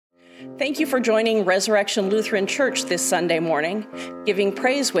Thank you for joining Resurrection Lutheran Church this Sunday morning, giving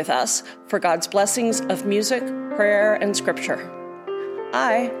praise with us for God's blessings of music, prayer, and scripture.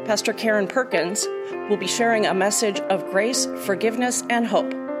 I, Pastor Karen Perkins, will be sharing a message of grace, forgiveness, and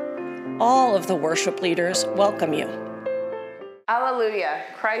hope. All of the worship leaders welcome you. Alleluia,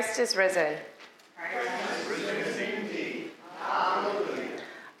 Christ is risen. Christ is risen indeed. Alleluia.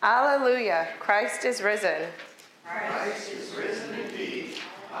 Alleluia, Christ is risen. Christ is risen indeed.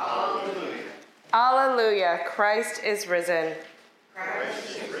 Alleluia. Alleluia, Christ is risen.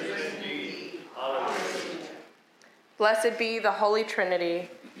 Christ is risen indeed. Alleluia. Blessed be the Holy Trinity,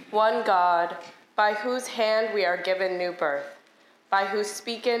 one God, by whose hand we are given new birth, by whose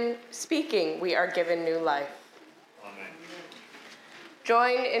speaking we are given new life. Amen.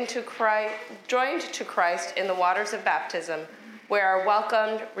 Joined to Christ in the waters of baptism, we are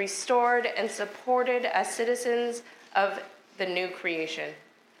welcomed, restored, and supported as citizens of the new creation.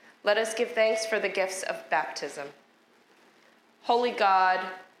 Let us give thanks for the gifts of baptism. Holy God,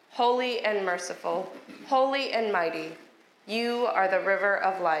 holy and merciful, holy and mighty, you are the river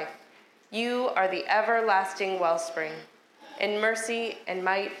of life. You are the everlasting wellspring. In mercy and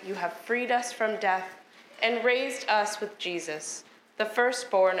might, you have freed us from death and raised us with Jesus, the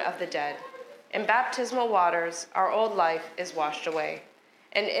firstborn of the dead. In baptismal waters, our old life is washed away,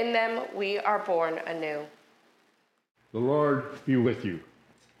 and in them we are born anew. The Lord be with you.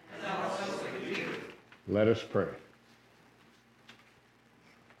 And also with you. Let us pray.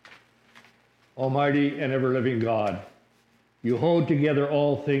 Almighty and ever-living God, you hold together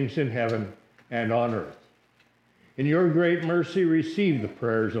all things in heaven and on earth. In your great mercy, receive the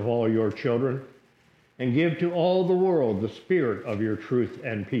prayers of all your children and give to all the world the spirit of your truth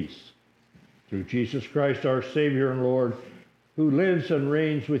and peace. Through Jesus Christ, our Savior and Lord, who lives and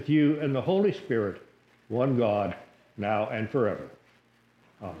reigns with you and the Holy Spirit, one God, now and forever.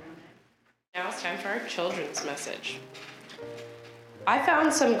 Amen. Now it's time for our children's message. I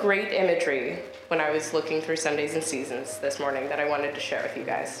found some great imagery when I was looking through Sundays and Seasons this morning that I wanted to share with you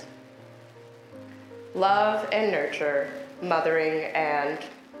guys. Love and nurture, mothering, and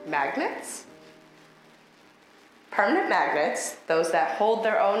magnets. Permanent magnets, those that hold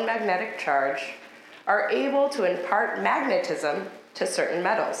their own magnetic charge, are able to impart magnetism to certain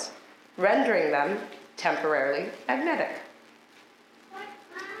metals, rendering them temporarily magnetic.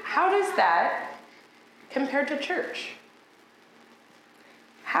 How does that compare to church?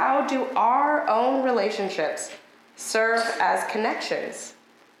 How do our own relationships serve as connections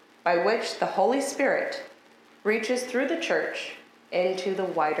by which the Holy Spirit reaches through the church into the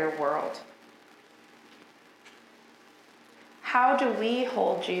wider world? How do we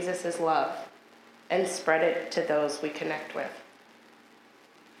hold Jesus' love and spread it to those we connect with?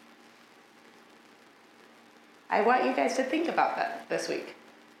 I want you guys to think about that this week.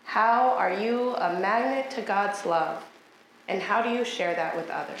 How are you a magnet to God's love? And how do you share that with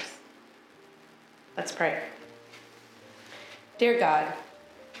others? Let's pray. Dear God,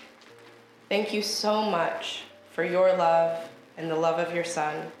 thank you so much for your love and the love of your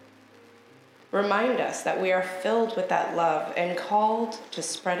Son. Remind us that we are filled with that love and called to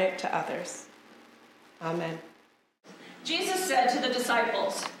spread it to others. Amen. Jesus said to the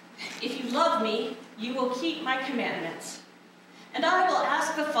disciples, "If you love me, you will keep my commandments. And I will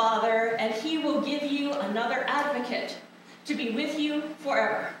ask the Father, and he will give you another advocate to be with you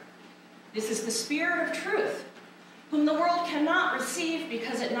forever. This is the Spirit of truth, whom the world cannot receive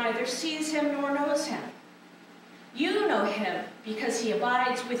because it neither sees him nor knows him. You know him because he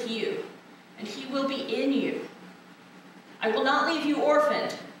abides with you, and he will be in you. I will not leave you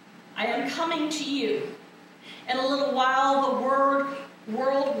orphaned. I am coming to you. In a little while the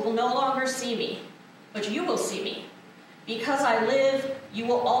world will no longer see me, but you will see me. Because I live, you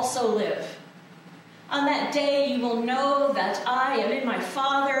will also live. On that day you will know that I am in my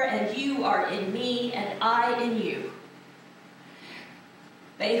Father, and you are in me, and I in you.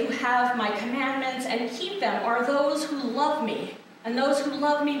 They who have my commandments and keep them are those who love me, and those who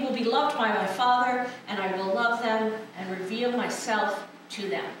love me will be loved by my Father, and I will love them and reveal myself to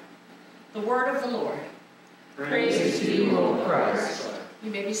them." The word of the Lord. Praise to you, O Christ. You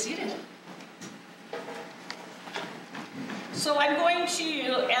may be seated. So I'm going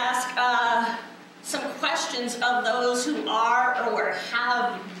to ask some questions of those who are or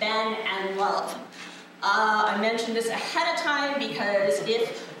have been and love. I mentioned this ahead of time because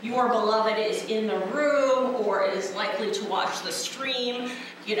if your beloved is in the room or is likely to watch the stream,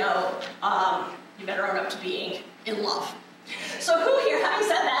 you better own up to being in love. So who here, having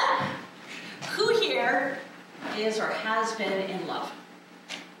said that, who here is or has been in love?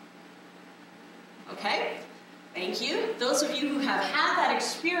 Okay, thank you. Those of you who have had that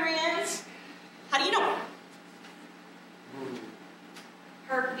experience, How do you know?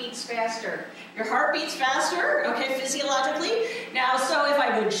 Heart beats faster. Your heart beats faster, okay, physiologically. Now, so if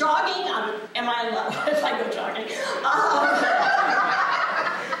I go jogging, am I in love? If I go jogging.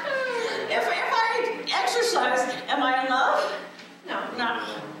 If I exercise, am I in love? No.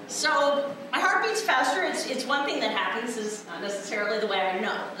 So my heart beats faster. It's one thing that happens. It's not necessarily the way I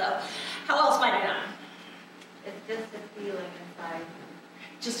know, though. How else might I know? It's just a feeling inside.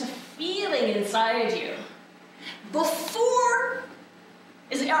 Just a feeling inside you. Before,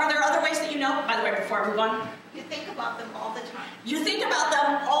 are there other ways that you know? By the way, before I move on. You think about them all the time. You think about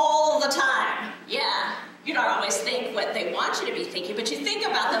them all the time. Yeah. You don't always think what they want you to be thinking, but you think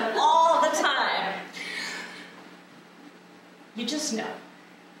about them all the time. You just know.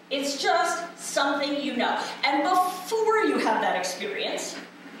 It's just something you know. And before you have that experience,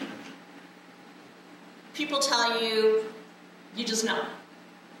 people tell you, you just know.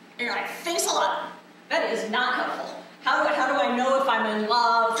 And you're like, thanks a lot. That is not helpful. How do I know if I'm in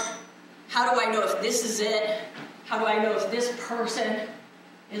love? How do I know if this is it? How do I know if this person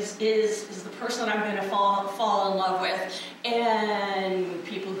is the person that I'm going to fall in love with? And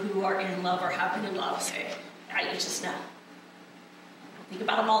people who are in love or have been in love say, you just know. Think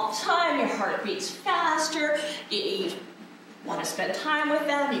about them all the time. Your heart beats faster. You want to spend time with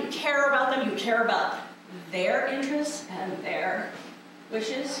them. You care about them. You care about their interests and their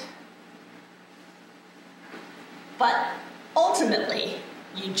wishes. But ultimately,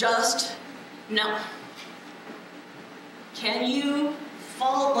 you just know. Can you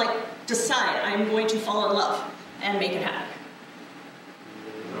decide I'm going to fall in love and make it happen?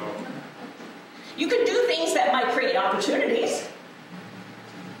 No. You can do things that might create opportunities.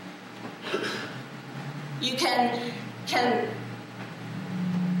 You can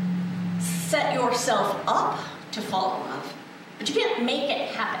set yourself up to fall in love, but you can't make it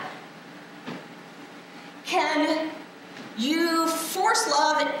happen. Can you force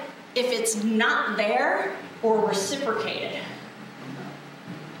love if it's not there or reciprocated?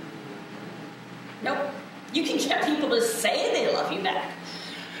 Nope. You can get people to say they love you back,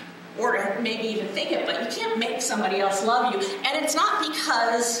 or maybe even think it, but you can't make somebody else love you. And it's not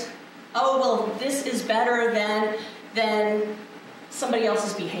because, this is better than somebody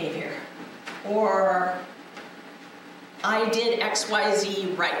else's behavior, or I did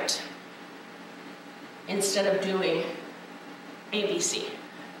XYZ right instead of doing ABC.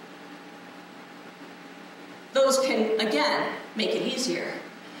 Those can, again, make it easier.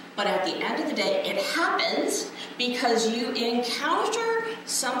 But at the end of the day, it happens because you encounter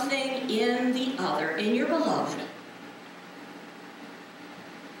something in the other, in your beloved,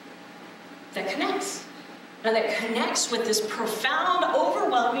 that connects. And that connects with this profound,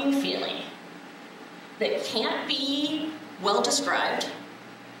 overwhelming feeling that can't be well described.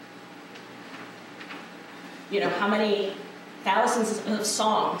 How many thousands of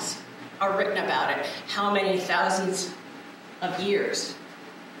songs are written about it? How many thousands of years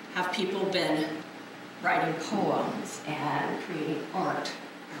have people been writing poems and creating art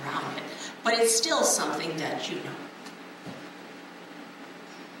around it? But it's still something that you know.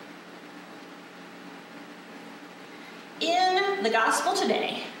 In the gospel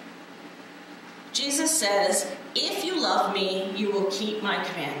today, Jesus says, if you love me, you will keep my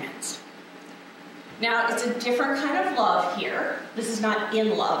commandments. Now, it's a different kind of love here. This is not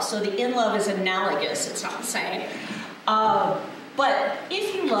in love, so the in love is analogous. It's not the same. But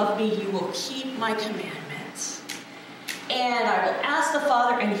if you love me, you will keep my commandments. And I will ask the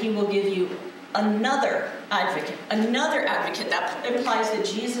Father, and he will give you another advocate. Another advocate. That implies that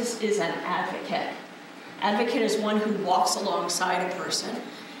Jesus is an advocate. Advocate is one who walks alongside a person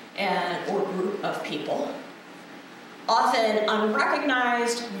or group of people. Often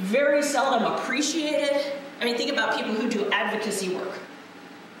unrecognized, very seldom appreciated. Think about people who do advocacy work.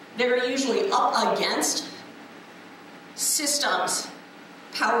 They're usually up against systems,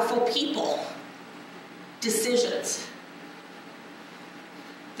 powerful people, decisions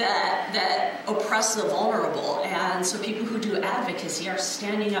that oppress the vulnerable. And so people who do advocacy are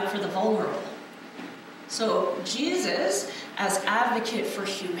standing up for the vulnerable. So Jesus, as advocate for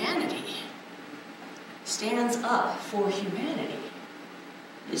humanity, stands up for humanity,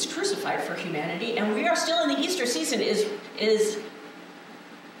 is crucified for humanity, and we are still in the Easter season, is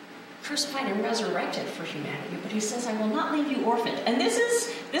crucified and resurrected for humanity. But he says, I will not leave you orphaned. And this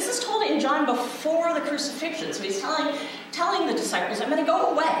is told in John before the crucifixion. So he's telling the disciples, I'm going to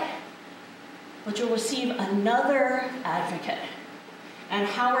go away, but you'll receive another advocate. And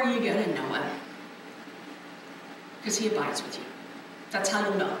how are you going to know him? Because he abides with you. That's how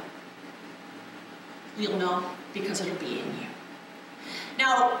you'll know. You'll know because it'll be in you.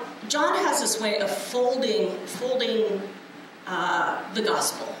 Now, John has this way of folding the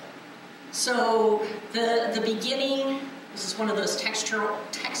gospel. So the beginning, this is one of those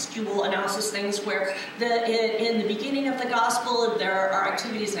textual analysis things where in the beginning of the gospel there are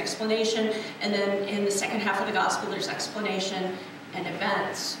activities and explanation, and then in the second half of the gospel there's explanation and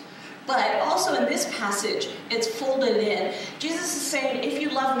events. But also in this passage, it's folded in. Jesus is saying, if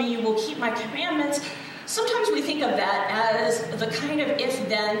you love me, you will keep my commandments. Sometimes we think of that as the kind of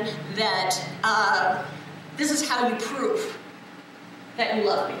if-then that this is how you prove that you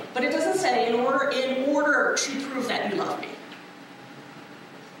love me. But it doesn't say in order to prove that you love me.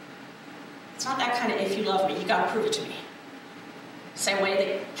 It's not that kind of if you love me, you got to prove it to me. Same way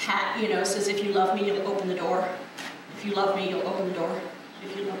the cat, says if you love me, you'll open the door. If you love me, you'll open the door.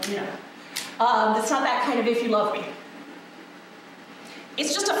 If you love, it's not that kind of if you love me.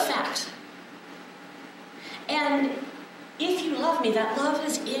 It's just a fact. And if you love me, that love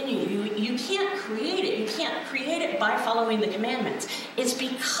is in you. You can't create it. You can't create it by following the commandments. It's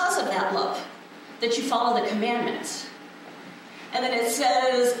because of that love that you follow the commandments. And then it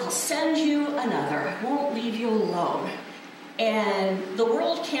says, I'll send you another. I won't leave you alone. And the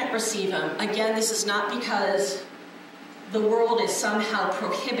world can't receive him. Again, this is not because the world is somehow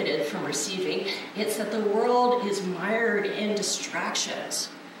prohibited from receiving. It's that the world is mired in distractions.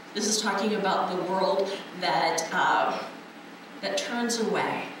 This is talking about the world that turns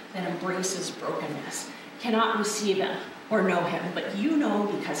away, that embraces brokenness, cannot receive him or know him, but you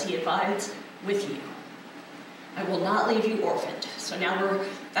know because he abides with you. I will not leave you orphaned. So now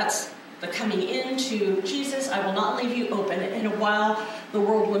that's the coming into Jesus. I will not leave you open. In a while, the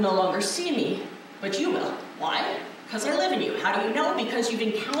world will no longer see me, but you will. Why? Because I live in you. How do you know? Because you've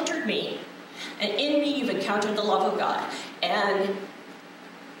encountered me. And in me, you've encountered the love of God. And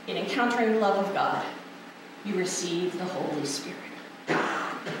in encountering the love of God, you receive the Holy Spirit.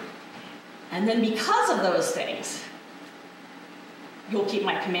 And then because of those things, you'll keep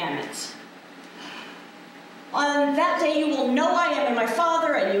my commandments. On that day, you will know I am in my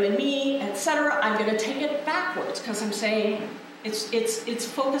Father, and you in me, etc. I'm going to take it backwards because I'm saying it's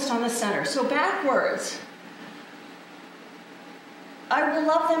focused on the center. So backwards. I will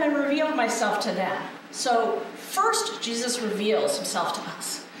love them and reveal myself to them. So first, Jesus reveals himself to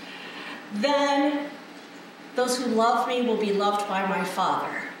us. Then, those who love me will be loved by my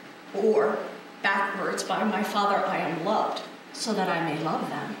Father. Or, backwards, by my Father I am loved, so that I may love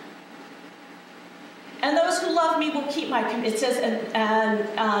them. And those who love me will keep my commandments. It says,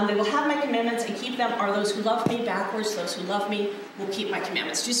 and they will have my commandments and keep them. Are those who love me? Backwards, those who love me will keep my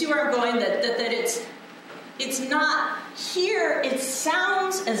commandments. Do you see where I'm going? That it's not here. It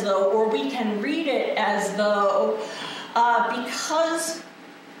sounds as though, or we can read it as though, because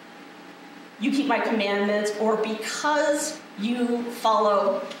you keep my commandments, or because you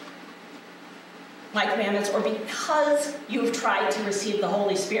follow my commandments, or because you've tried to receive the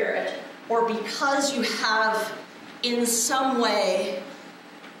Holy Spirit, or because you have in some way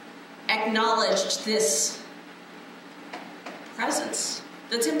acknowledged this presence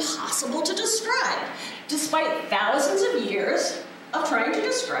that's impossible to describe. Despite thousands of years of trying to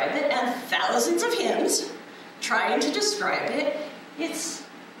describe it and thousands of hymns trying to describe it, it's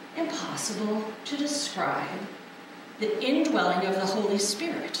impossible to describe the indwelling of the Holy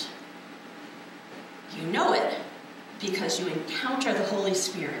Spirit. You know it because you encounter the Holy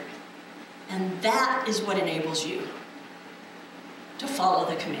Spirit. And that is what enables you to follow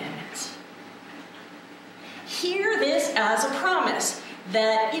the commandments. Hear this as a promise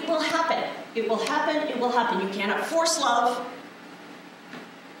that it will happen. It will happen. It will happen. You cannot force love.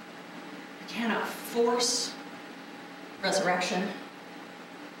 You cannot force resurrection.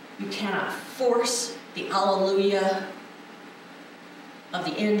 You cannot force the alleluia of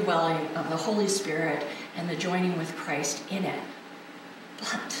the indwelling of the Holy Spirit and the joining with Christ in it.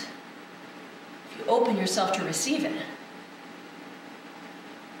 But if you open yourself to receive it,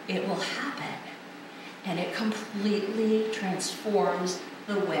 it will happen. And it completely transforms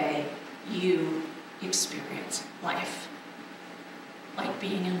the way you experience life, like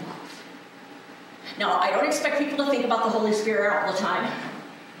being in love. Now, I don't expect people to think about the Holy Spirit all the time,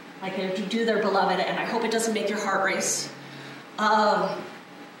 like they do their beloved, and I hope it doesn't make your heart race.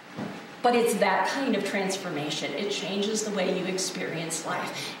 But it's that kind of transformation. It changes the way you experience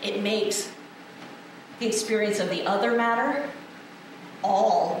life. It makes the experience of the other matter,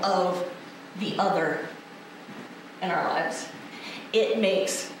 all of the other in our lives. It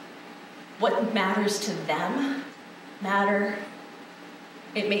makes what matters to them matter.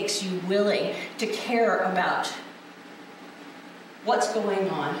 It makes you willing to care about what's going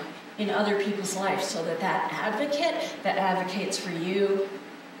on in other people's lives so that that advocate that advocates for you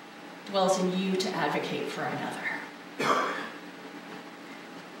dwells in you to advocate for another.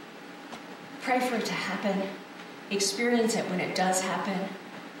 Pray for it to happen. Experience it when it does happen.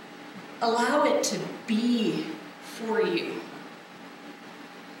 Allow it to be for you.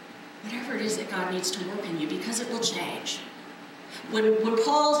 Whatever it is that God needs to work in you, because it will change. When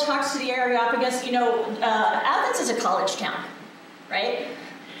Paul talks to the Areopagus, Athens is a college town, right?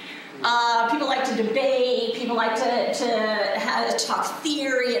 People like to debate, people like to talk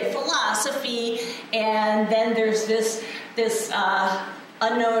theory and philosophy, and then there's this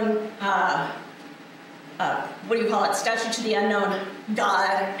unknown, statue to the unknown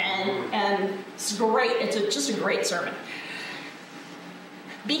God, and it's great. It's just a great sermon.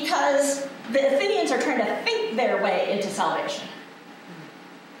 Because the Athenians are trying to think their way into salvation.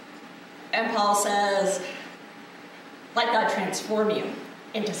 And Paul says, let God transform you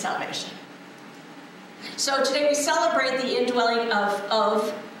into salvation. So today we celebrate the indwelling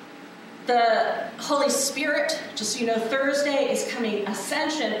of the Holy Spirit. Just so you know, Thursday is coming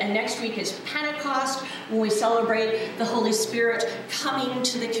Ascension, and next week is Pentecost, when we celebrate the Holy Spirit coming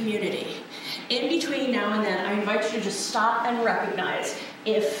to the community. In between now and then, I invite you to just stop and recognize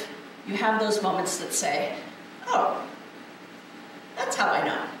if you have those moments that say, oh, that's how I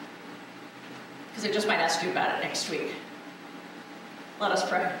know. Because I just might ask you about it next week. Let us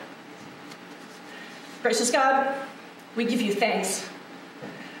pray. Gracious God, we give you thanks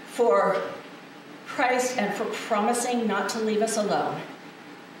for Christ and for promising not to leave us alone,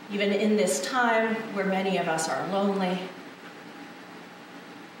 even in this time where many of us are lonely.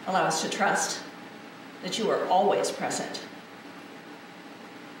 Allow us to trust that you are always present,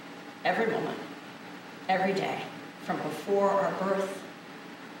 every moment, every day, from before our birth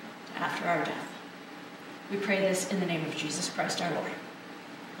to after our death. We pray this in the name of Jesus Christ our Lord.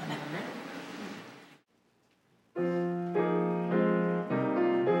 Amen.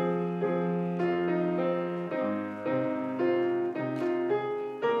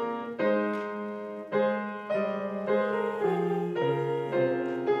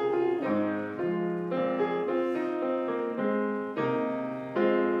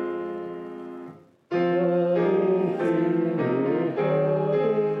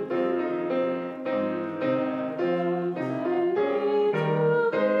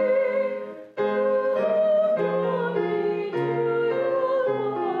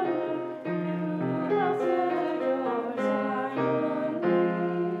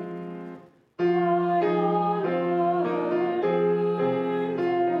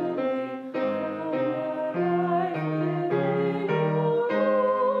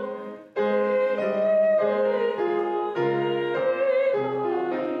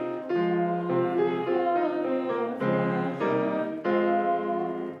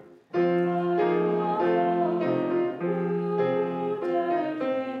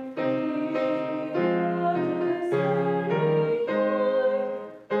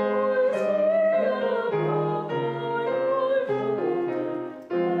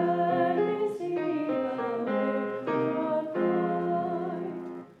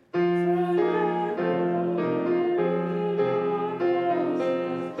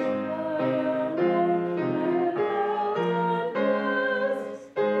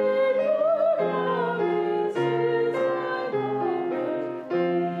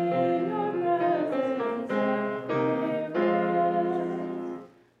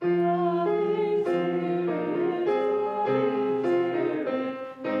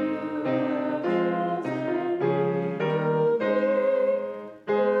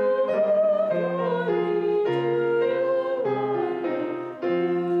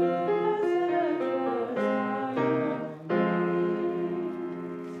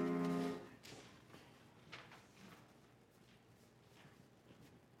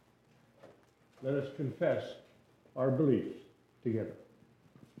 Let us confess our beliefs together.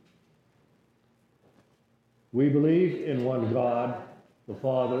 We believe in one God, the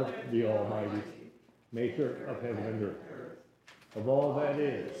Father, the Almighty, maker of heaven and earth, of all that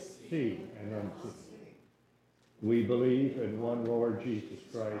is seen and unseen. We believe in one Lord Jesus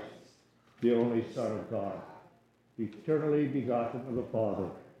Christ, the only Son of God, eternally begotten of the Father,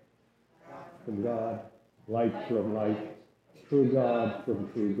 from God, light from light, true God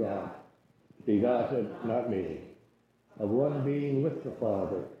from true God, begotten, not made, of one being with the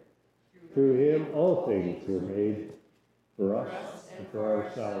Father. Through him all things were made. For us and for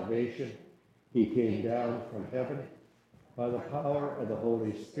our salvation, he came down from heaven. By the power of the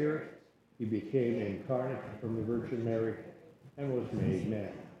Holy Spirit, he became incarnate from the Virgin Mary and was made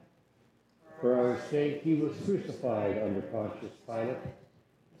man. For our sake, he was crucified under Pontius Pilate.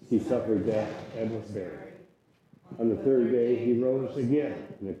 He suffered death and was buried. On the third day he rose again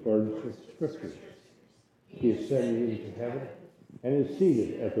in accordance with Scriptures. He ascended into heaven and is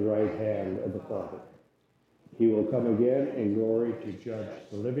seated at the right hand of the Father. He will come again in glory to judge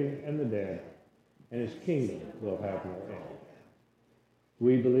the living and the dead, and his kingdom will have no end.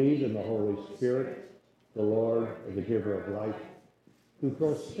 We believe in the Holy Spirit, the Lord, the giver of life, who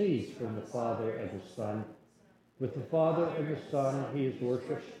proceeds from the Father and the Son. With the Father and the Son he is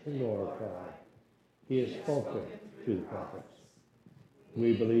worshipped and glorified. He has spoken to the prophets.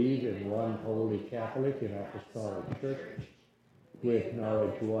 We believe in one holy Catholic and apostolic church. We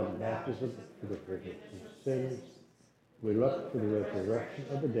acknowledge one baptism for the forgiveness of sins. We look for the resurrection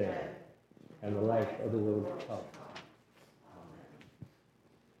of the dead and the life of the world to come.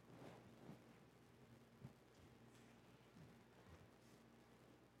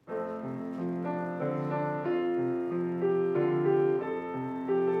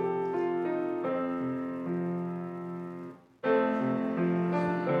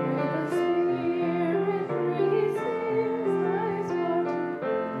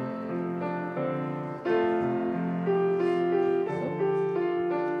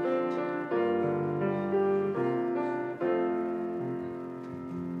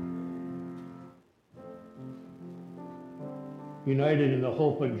 United in the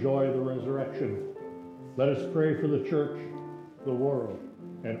hope and joy of the resurrection, let us pray for the church, the world,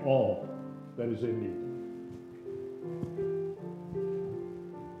 and all that is in need.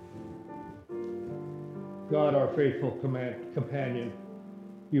 God, our faithful companion,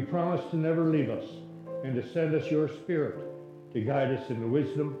 you promised to never leave us and to send us your Spirit to guide us in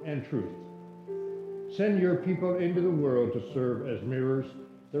wisdom and truth. Send your people into the world to serve as mirrors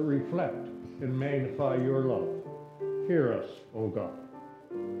that reflect and magnify your love. Hear us, O God.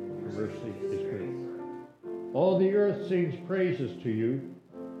 Your mercy is great. All the earth sings praises to you.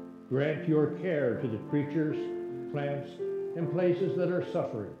 Grant your care to the creatures, plants, and places that are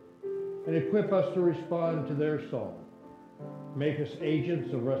suffering, and equip us to respond to their song. Make us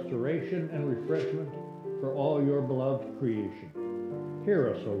agents of restoration and refreshment for all your beloved creation. Hear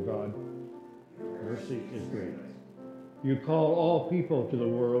us, O God. Your mercy is great. You call all people to the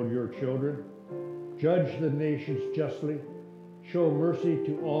world your children. Judge the nations justly, show mercy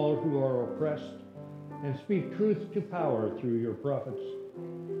to all who are oppressed, and speak truth to power through your prophets.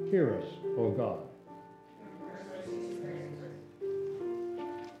 Hear us, O God.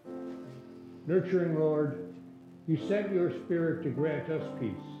 Nurturing Lord, you sent your Spirit to grant us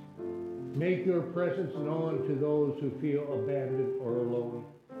peace. Make your presence known to those who feel abandoned or alone,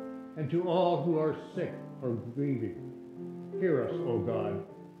 and to all who are sick or grieving. Hear us, O God.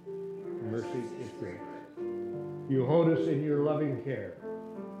 Mercy is great. You hold us in your loving care.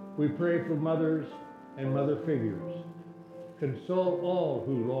 We pray for mothers and mother figures. Console all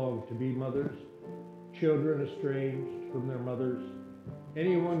who long to be mothers, children estranged from their mothers,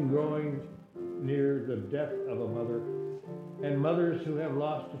 anyone growing near the death of a mother, and mothers who have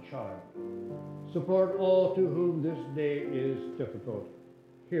lost a child. Support all to whom this day is difficult.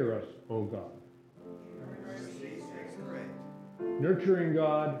 Hear us, O God. Nurturing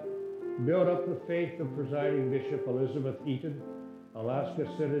God, build up the faith of presiding Bishop Elizabeth Eaton, Alaska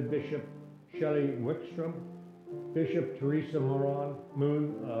Synod Bishop Shelley Wickstrom, Bishop Teresa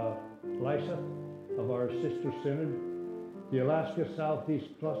Moon Lysa of our sister synod, the Alaska Southeast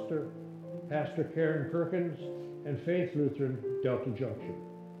Cluster, Pastor Karen Perkins, and Faith Lutheran Delta Junction.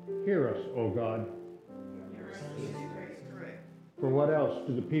 Hear us, O God. For what else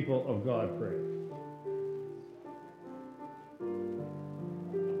do the people of God pray?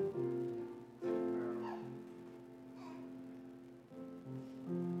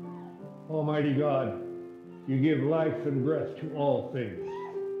 Almighty God, you give life and breath to all things.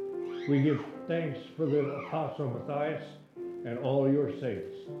 We give thanks for the Apostle Matthias and all your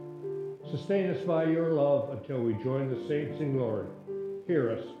saints. Sustain us by your love until we join the saints in glory.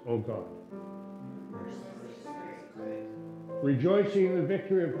 Hear us, O God. Rejoicing in the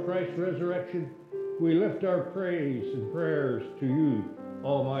victory of Christ's resurrection, we lift our praise and prayers to you,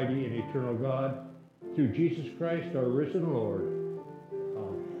 Almighty and eternal God, through Jesus Christ, our risen Lord.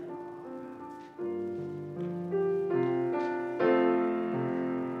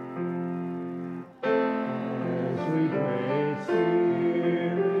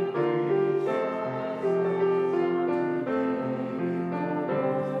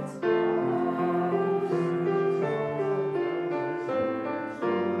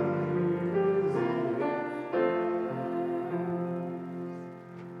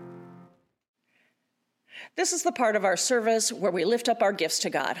 This is the part of our service where we lift up our gifts to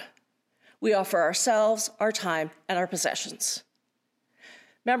God. We offer ourselves, our time, and our possessions.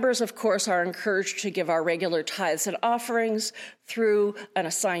 Members, of course, are encouraged to give our regular tithes and offerings through an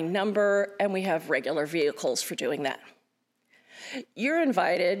assigned number, and we have regular vehicles for doing that. You're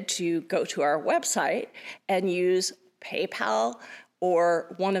invited to go to our website and use PayPal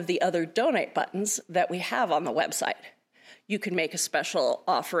or one of the other donate buttons that we have on the website. You can make a special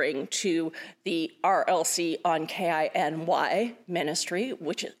offering to the RLC on KINY ministry,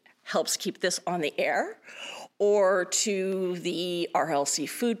 which helps keep this on the air, or to the RLC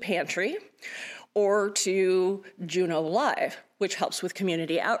Food Pantry, or to Juneau Live, which helps with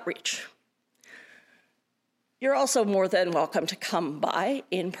community outreach. You're also more than welcome to come by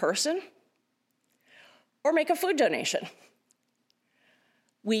in person or make a food donation.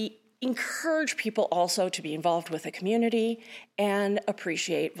 We encourage people also to be involved with the community and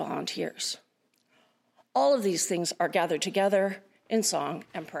appreciate volunteers. All of these things are gathered together in song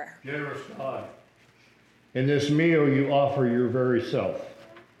and prayer. Generous God, in this meal you offer your very self.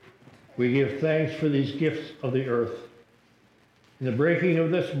 We give thanks for these gifts of the earth. In the breaking of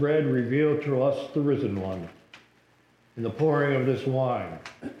this bread, reveal to us the risen one. In the pouring of this wine,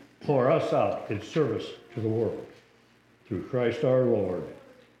 pour us out in service to the world. Through Christ our Lord.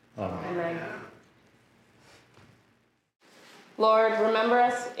 Amen. Amen. Lord, remember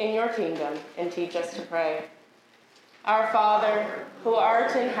us in your kingdom and teach us to pray. Our Father, who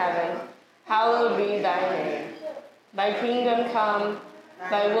art in heaven, hallowed be thy name. Thy kingdom come,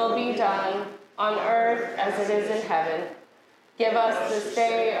 thy will be done, on earth as it is in heaven. Give us this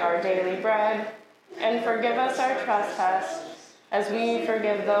day our daily bread, and forgive us our trespasses, as we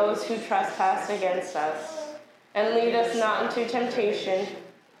forgive those who trespass against us. And lead us not into temptation,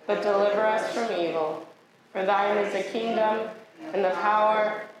 but deliver us from evil. For thine is the kingdom, and the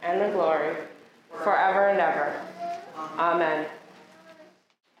power, and the glory, forever and ever. Amen.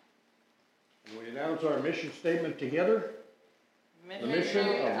 We announce our mission statement together. The mission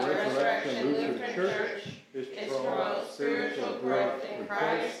of Resurrection Lutheran Church is to promote spiritual growth in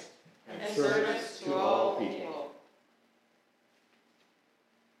Christ and service to all people.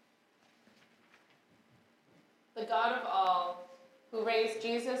 The God of all, who raised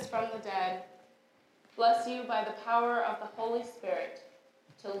Jesus from the dead, bless you by the power of the Holy Spirit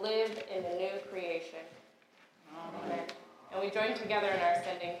to live in a new creation. Amen. And we join together in our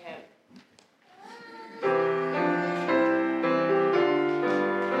sending hymn.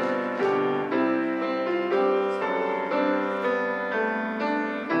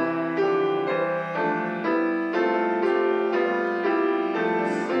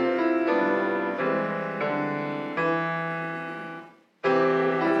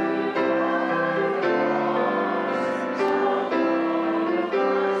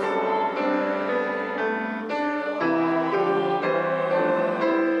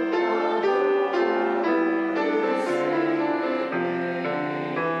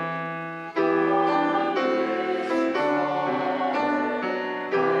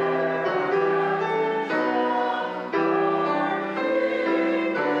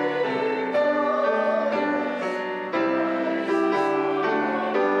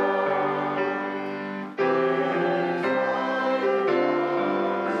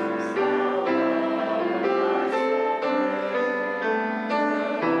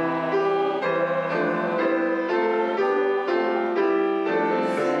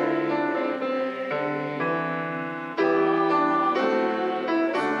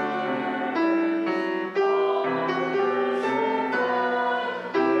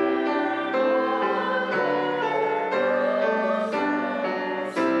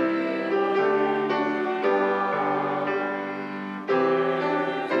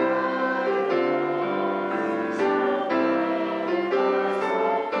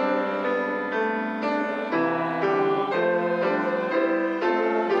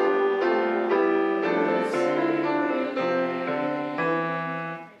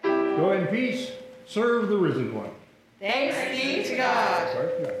 Go in peace, serve the risen one. Thanks be to God.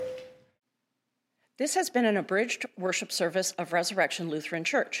 This has been an abridged worship service of Resurrection Lutheran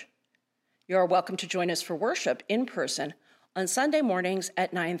Church. You are welcome to join us for worship in person on Sunday mornings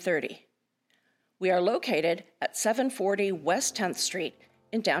at 9:30. We are located at 740 West 10th Street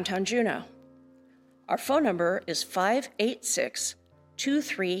in downtown Juneau. Our phone number is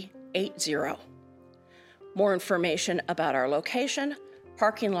 586-2380. More information about our location,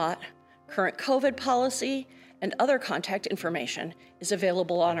 parking lot, current COVID policy, and other contact information is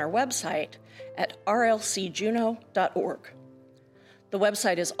available on our website at rlcjuneau.org. The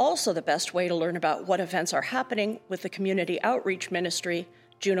website is also the best way to learn about what events are happening with the community outreach ministry,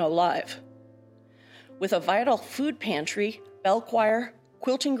 Juneau Live. With a vital food pantry, bell choir,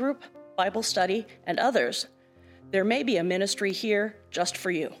 quilting group, Bible study, and others, There may be a ministry here just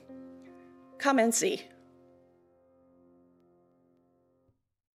for you. Come and see.